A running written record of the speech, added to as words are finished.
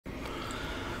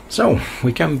So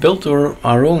we can build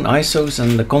our own ISOs,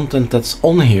 and the content that's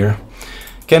on here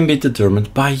can be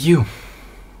determined by you.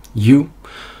 You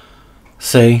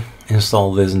say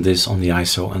install this and this on the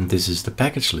ISO, and this is the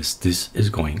package list. This is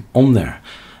going on there,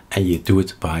 and you do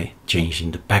it by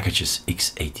changing the packages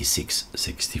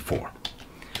x86-64.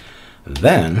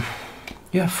 Then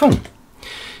you have fun.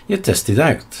 You test it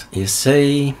out. You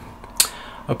say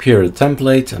up here a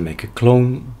template and make a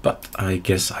clone, but I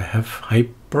guess I have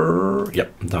Hypr,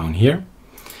 yep, down here.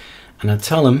 And I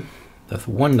tell him that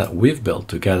the one that we've built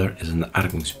together is an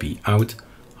ArcoLinuxB out,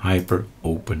 Hypr,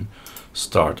 open,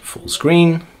 start full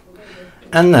screen.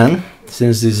 And then,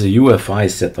 since this is a UEFI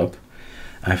setup,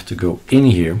 I have to go in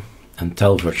here and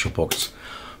tell VirtualBox,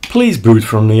 please boot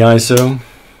from the ISO.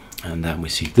 And then we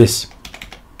see this.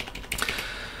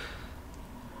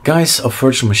 Guys of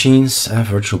virtual machines,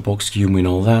 VirtualBox, QEMU and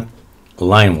all that,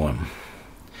 line 1.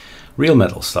 Real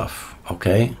metal stuff,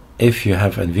 okay. If you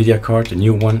have NVIDIA card, a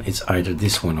new one, it's either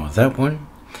this one or that one.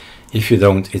 If you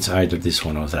don't, it's either this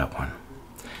one or that one.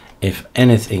 If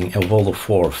anything of all the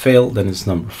 4 fail, then it's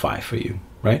number 5 for you,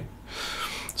 right?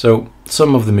 So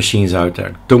some of the machines out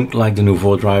there don't like the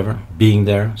Nouveau driver being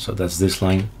there, so that's this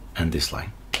line and this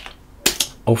line.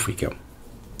 Off we go.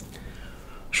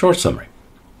 Short summary.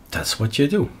 That's what you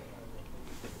do.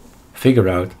 Figure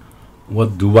out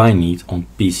what do I need on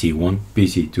PC 1,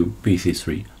 PC 2, PC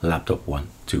 3, laptop 1,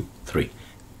 2, 3.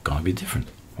 Gonna be different,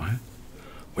 right?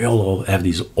 We all have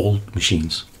these old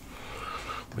machines,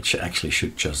 which actually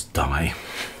should just die,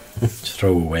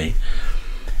 throw away.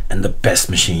 And the best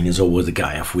machine is always the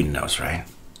guy of Windows, right?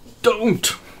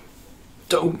 Don't.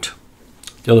 The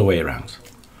other way around.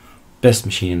 Best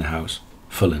machine in the house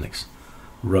for Linux.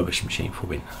 Rubbish machine for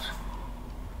Windows.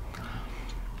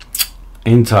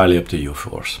 Entirely up to you, of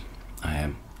course. I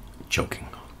am joking.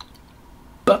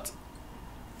 But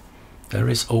there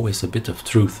is always a bit of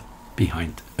truth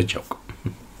behind a joke.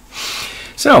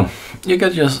 So, you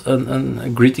get just a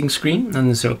greeting screen,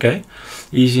 and it's okay.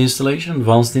 Easy installation,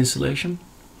 advanced installation.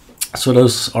 So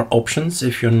those are options.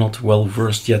 If you're not well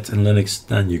versed yet in Linux,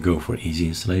 then you go for easy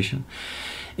installation.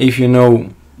 If you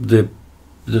know the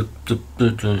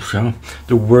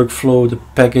workflow, the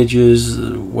packages,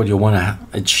 what you want to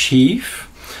achieve,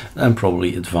 then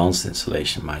probably advanced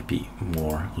installation might be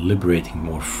more liberating,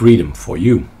 more freedom for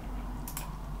you.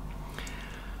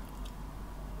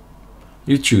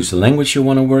 You choose the language you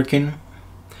want to work in.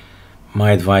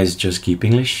 My advice, just keep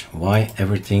English. Why?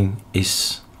 Everything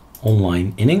is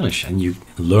online in English, and you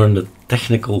learn the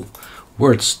technical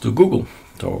words to Google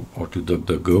or to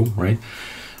DuckDuckGo, right?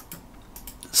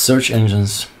 Search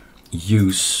engines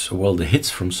use, well, the hits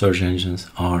from search engines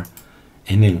are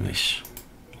in English.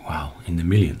 Wow, in the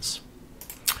millions.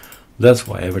 That's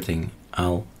why everything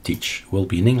I'll teach will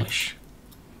be in English.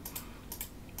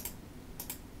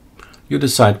 You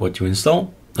decide what you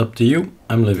install, up to you.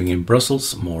 I'm living in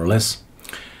Brussels, more or less.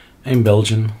 In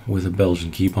Belgium, with a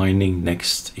Belgian key binding.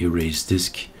 Next, erase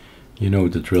disk. You know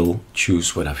the drill.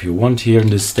 Choose whatever you want here in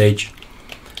this stage.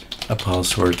 A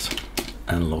password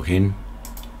and log in.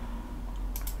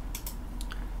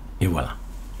 Et voila.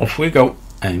 Off we go,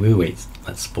 and we wait.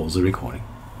 Let's pause the recording.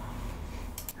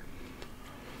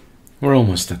 We're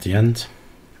almost at the end,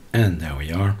 and there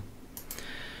we are.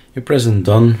 You press on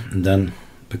done, and then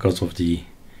because of the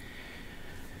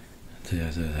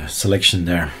selection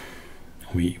there,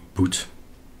 we boot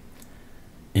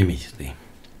immediately.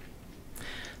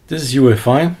 This is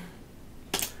UEFI,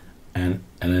 and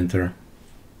enter.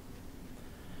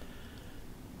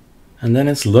 And then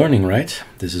it's learning, right?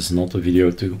 This is not a video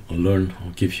to learn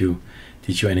or teach you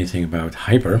anything about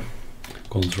Hypr.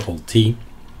 Ctrl-T.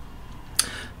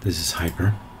 This is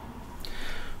Hypr.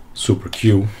 Super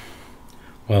Q.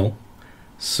 Well,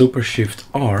 Super Shift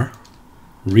R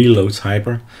reloads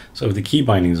Hypr. So if the key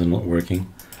bindings are not working,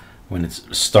 when it's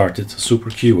started, Super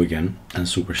Q again, and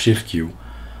Super Shift Q,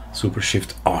 Super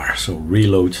Shift R. So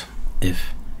reload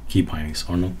if key bindings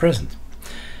are not present.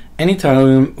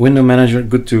 Anytime window manager,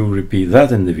 good to repeat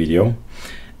that in the video,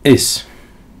 is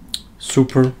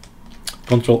Super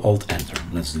Ctrl-Alt Enter.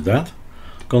 Let's do that.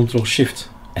 Ctrl-Shift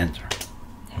Enter.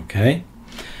 Okay.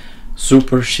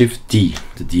 Super Shift D,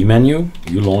 the D menu,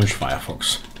 you launch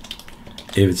Firefox.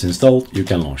 If it's installed, you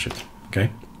can launch it. Okay.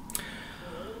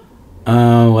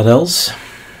 What else?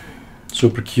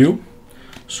 Super Q,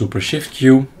 Super Shift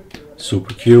Q,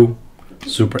 Super Q,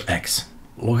 Super X.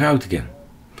 Log out again.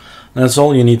 That's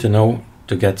all you need to know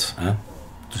to get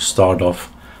to start off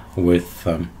with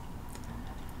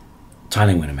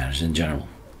tiling window manager in general.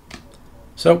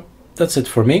 So that's it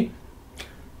for me.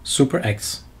 Super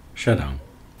X shutdown.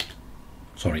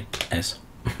 Sorry, S.